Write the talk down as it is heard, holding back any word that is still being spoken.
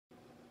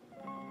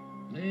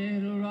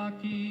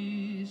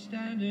Rockies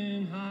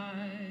standing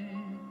high,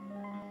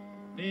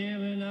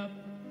 filling up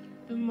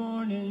the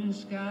morning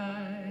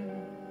sky,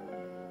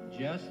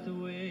 just the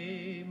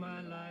way my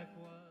life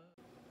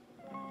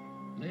was.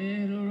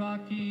 Little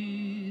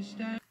Rockies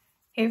stand.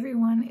 Hey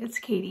everyone, it's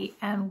Katie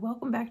and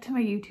welcome back to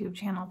my YouTube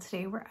channel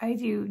today where I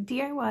do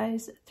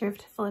DIYs,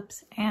 thrift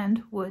flips,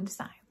 and wood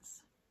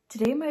signs.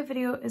 Today my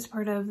video is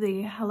part of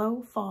the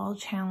Hello Fall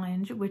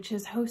Challenge, which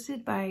is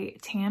hosted by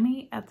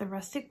Tammy at the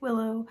Rustic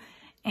Willow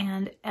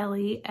and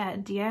Ellie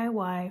at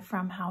DIY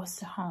From House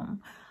to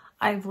Home.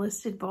 I've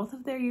listed both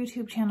of their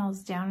YouTube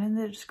channels down in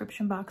the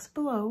description box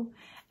below,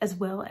 as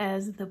well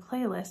as the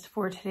playlist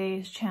for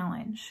today's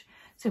challenge.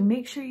 So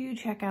make sure you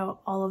check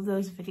out all of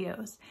those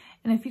videos.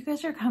 And if you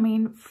guys are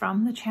coming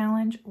from the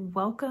challenge,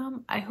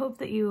 welcome. I hope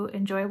that you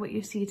enjoy what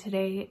you see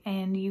today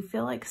and you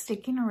feel like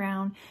sticking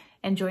around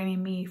and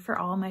joining me for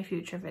all my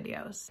future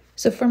videos.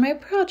 So for my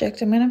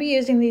project, I'm going to be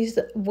using these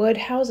wood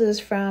houses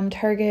from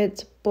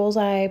Target's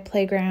Bullseye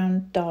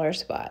Playground Dollar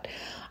Spot.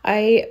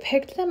 I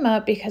picked them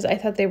up because I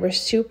thought they were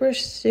super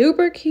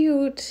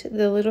cute,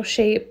 the little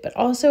shape, but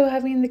also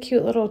having the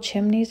cute little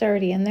chimneys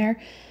already in there.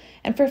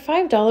 And for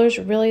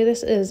 $5, really,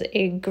 this is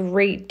a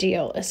great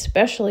deal,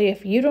 especially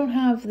if you don't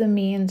have the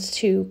means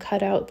to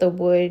cut out the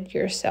wood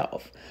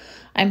yourself.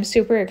 I'm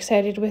super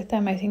excited with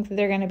them. I think that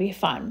they're going to be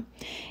fun.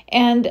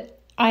 And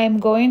I'm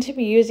going to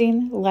be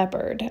using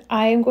Leopard.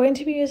 I am going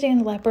to be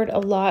using Leopard a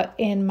lot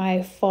in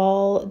my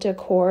fall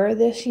decor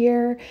this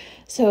year.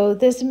 So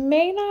this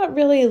may not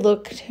really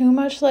look too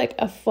much like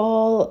a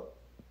fall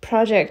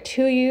project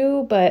to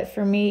you, but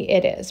for me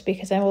it is,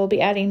 because I will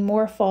be adding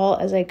more fall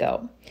as I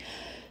go.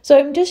 So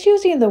I'm just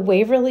using the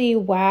Waverly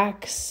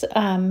wax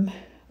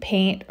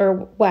paint,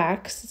 or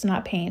wax, it's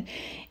not paint,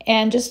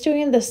 and just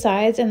doing the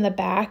sides and the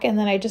back, and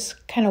then I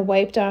just kind of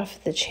wiped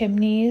off the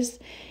chimneys.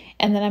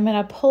 And then I'm going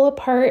to pull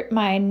apart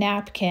my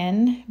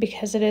napkin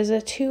because it is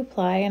a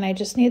 2-ply and I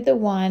just need the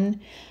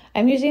one.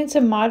 I'm using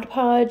some Mod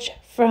Podge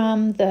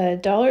from the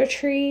Dollar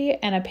Tree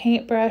and a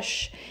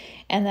paintbrush.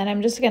 And then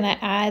I'm just going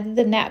to add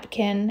the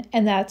napkin,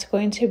 and that's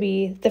going to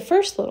be the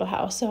first little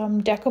house. So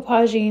I'm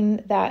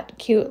decoupaging that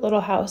cute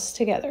little house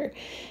together.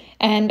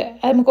 And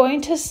I'm going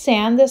to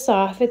sand this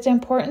off. It's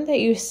important that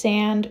you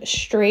sand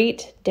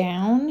straight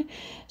down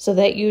so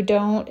that you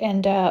don't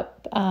end up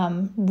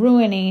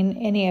ruining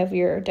any of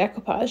your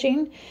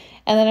decoupaging.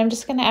 And then I'm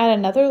just going to add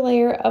another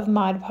layer of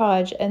Mod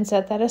Podge and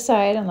set that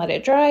aside and let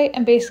it dry.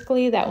 And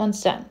basically that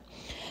one's done.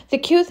 The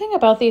cute thing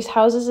about these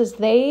houses is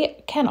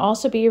they can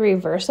also be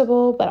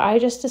reversible, but I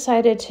just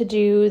decided to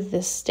do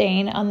the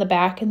stain on the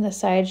back and the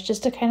sides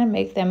just to kind of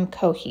make them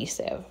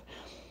cohesive.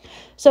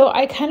 So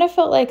I kind of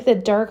felt like the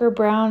darker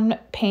brown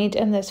paint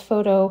in this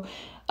photo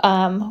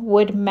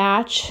would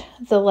match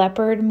the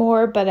leopard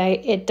more, but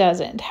it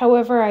doesn't.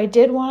 However, I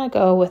did want to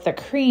go with a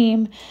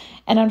cream,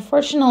 and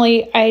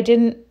unfortunately I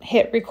didn't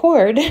hit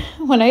record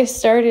when I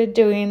started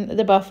doing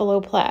the buffalo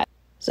plaid.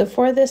 So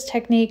for this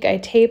technique, I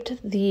taped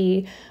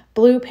the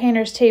blue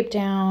painter's tape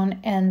down,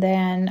 and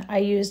then I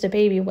used a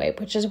baby wipe,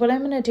 which is what I'm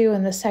going to do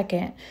in the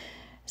second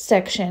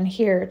section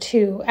here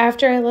too.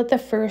 After I let the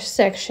first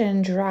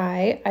section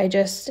dry, I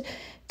just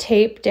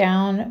tape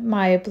down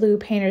my blue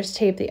painter's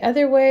tape the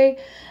other way.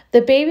 The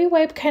baby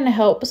wipe kind of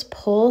helps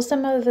pull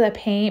some of the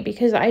paint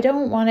because I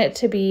don't want it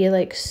to be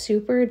like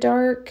super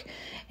dark,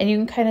 and you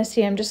can kind of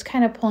see I'm just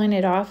kind of pulling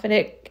it off, and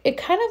it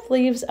kind of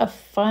leaves a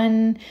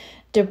fun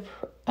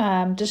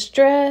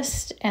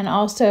distressed and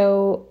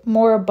also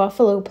more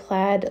buffalo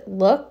plaid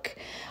look.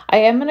 I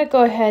am going to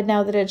go ahead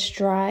now that it's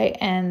dry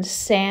and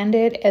sand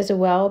it as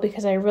well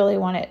because I really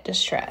want it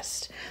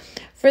distressed.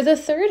 For the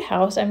third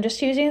house, I'm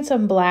just using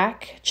some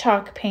black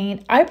chalk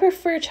paint. I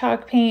prefer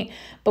chalk paint,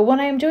 but when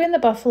I'm doing the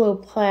buffalo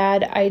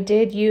plaid, I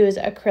did use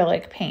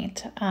acrylic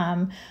paint.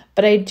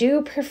 But I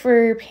do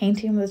prefer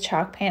painting with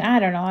chalk paint. I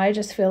don't know, I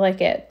just feel like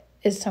it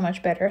is so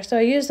much better. So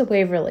I use the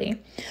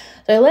Waverly.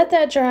 So I let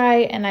that dry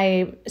and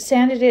I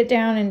sanded it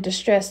down and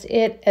distressed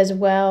it as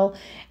well.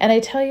 And I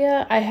tell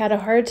you, I had a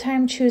hard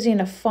time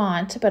choosing a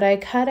font, but I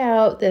cut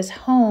out this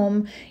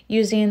home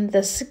using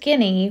the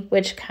Skinny,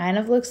 which kind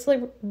of looks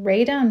like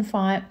Ray Dunn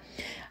font.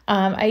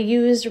 I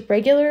used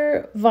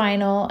regular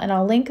vinyl, and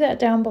I'll link that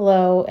down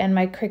below, and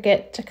my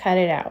Cricut to cut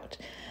it out.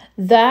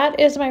 That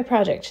is my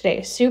project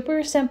today.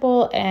 Super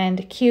simple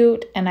and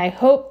cute, and I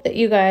hope that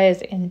you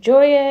guys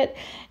enjoy it.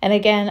 And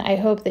again, I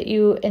hope that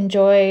you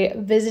enjoy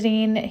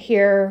visiting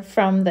here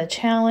from the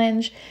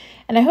challenge,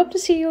 and I hope to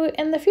see you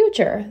in the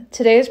future.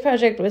 Today's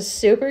project was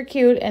super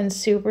cute and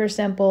super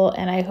simple,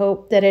 and I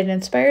hope that it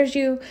inspires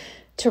you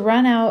to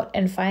run out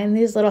and find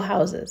these little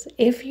houses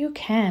if you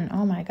can.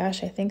 Oh my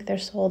gosh, I think they're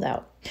sold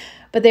out.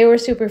 But they were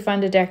super fun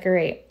to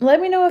decorate.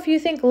 Let me know if you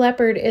think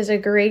leopard is a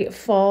great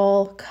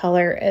fall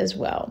color as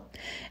well.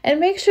 And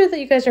make sure that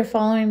you guys are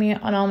following me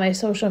on all my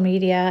social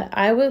media.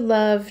 I would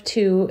love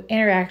to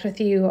interact with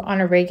you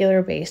on a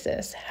regular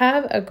basis.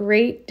 Have a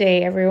great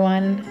day,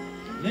 everyone.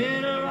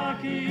 Little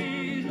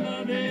Rockies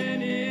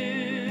loving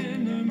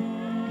in the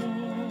morning.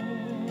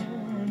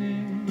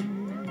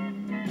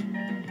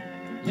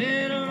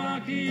 Little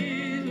Rockies.